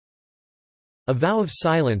A vow of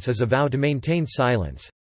silence is a vow to maintain silence.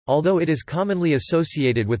 Although it is commonly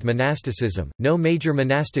associated with monasticism, no major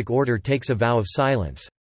monastic order takes a vow of silence.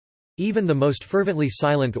 Even the most fervently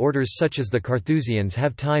silent orders such as the Carthusians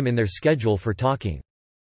have time in their schedule for talking.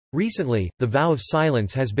 Recently, the vow of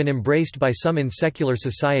silence has been embraced by some in secular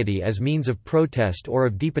society as means of protest or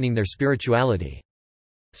of deepening their spirituality.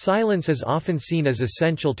 Silence is often seen as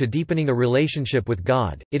essential to deepening a relationship with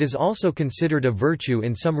God. It is also considered a virtue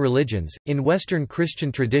in some religions. In Western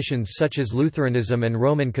Christian traditions such as Lutheranism and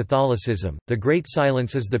Roman Catholicism, the Great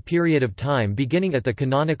Silence is the period of time beginning at the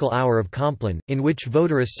canonical hour of Compline, in which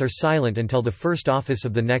votarists are silent until the first office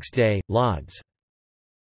of the next day, lauds.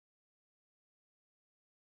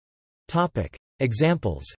 Topic: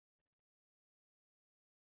 Examples.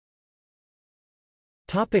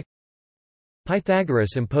 Topic: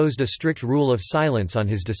 Pythagoras imposed a strict rule of silence on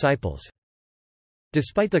his disciples.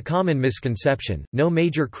 Despite the common misconception, no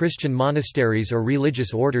major Christian monasteries or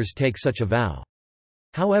religious orders take such a vow.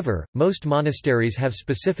 However, most monasteries have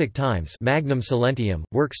specific times, magnum silentium,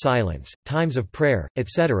 work silence, times of prayer,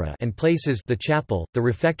 etc., and places, the chapel, the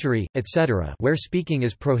refectory, etc., where speaking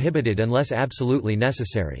is prohibited unless absolutely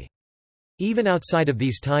necessary. Even outside of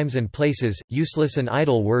these times and places, useless and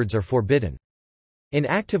idle words are forbidden. In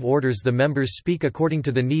active orders, the members speak according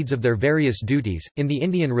to the needs of their various duties. In the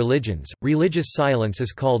Indian religions, religious silence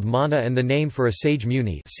is called mana, and the name for a sage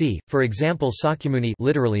muni. See, for example, Sakyamuni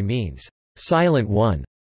literally means silent one.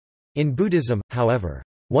 In Buddhism, however,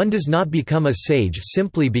 one does not become a sage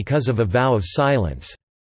simply because of a vow of silence,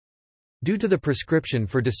 due to the prescription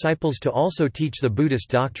for disciples to also teach the Buddhist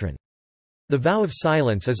doctrine. The vow of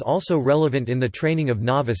silence is also relevant in the training of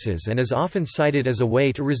novices and is often cited as a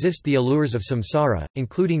way to resist the allures of samsara,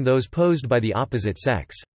 including those posed by the opposite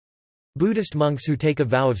sex. Buddhist monks who take a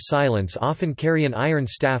vow of silence often carry an iron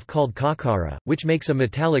staff called kakara, which makes a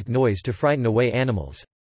metallic noise to frighten away animals.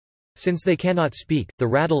 Since they cannot speak, the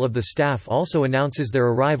rattle of the staff also announces their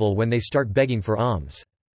arrival when they start begging for alms.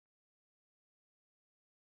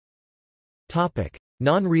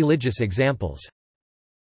 Non-religious examples.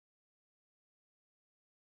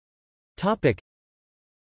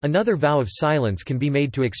 Another vow of silence can be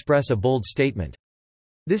made to express a bold statement.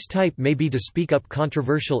 This type may be to speak up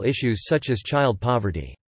controversial issues such as child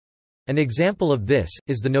poverty. An example of this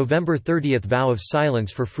is the November 30 vow of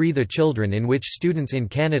silence for Free the Children, in which students in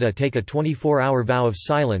Canada take a 24-hour vow of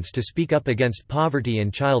silence to speak up against poverty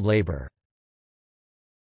and child labour.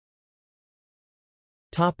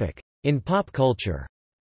 In pop culture.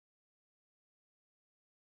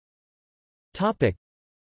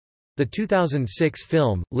 The 2006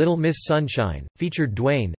 film, Little Miss Sunshine, featured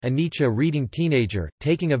Dwayne, a Nietzsche-reading teenager,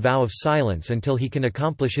 taking a vow of silence until he can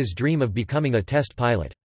accomplish his dream of becoming a test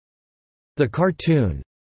pilot. The cartoon,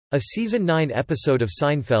 a Season 9 episode of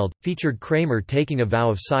Seinfeld, featured Kramer taking a vow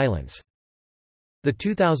of silence. The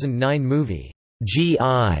 2009 movie,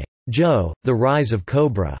 G.I. Joe, The Rise of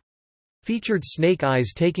Cobra, featured Snake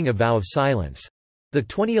Eyes taking a vow of silence. The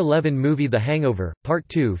 2011 movie The Hangover, Part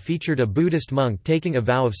 2 featured a Buddhist monk taking a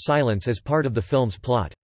vow of silence as part of the film's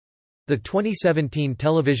plot. The 2017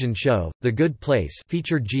 television show, The Good Place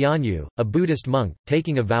featured Jianyu, a Buddhist monk,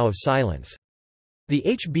 taking a vow of silence. The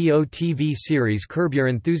HBO TV series Curb Your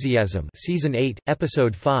Enthusiasm Season 8,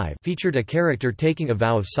 Episode 5 featured a character taking a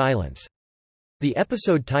vow of silence. The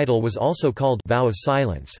episode title was also called Vow of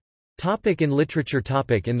Silence. In literature.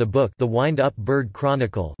 In the book The Wind-Up Bird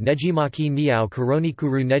Chronicle Nejimaki Niao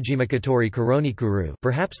Koronikuru Nejimakatori Koronikuru,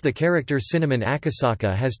 perhaps the character Cinnamon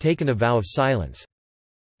Akasaka has taken a vow of silence.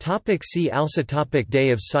 See also. Day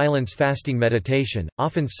of silence. Fasting meditation,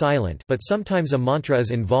 often silent but sometimes a mantra is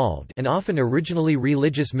involved, and often originally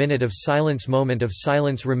religious. Minute of silence. Moment of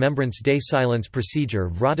silence. Remembrance Day. Silence procedure.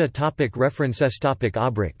 Vrata. References.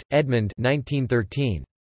 Obrecht, Edmund 1913.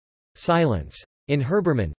 Silence. In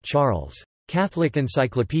Herbermann, Charles. Catholic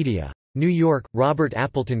Encyclopedia. New York, Robert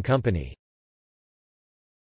Appleton Company.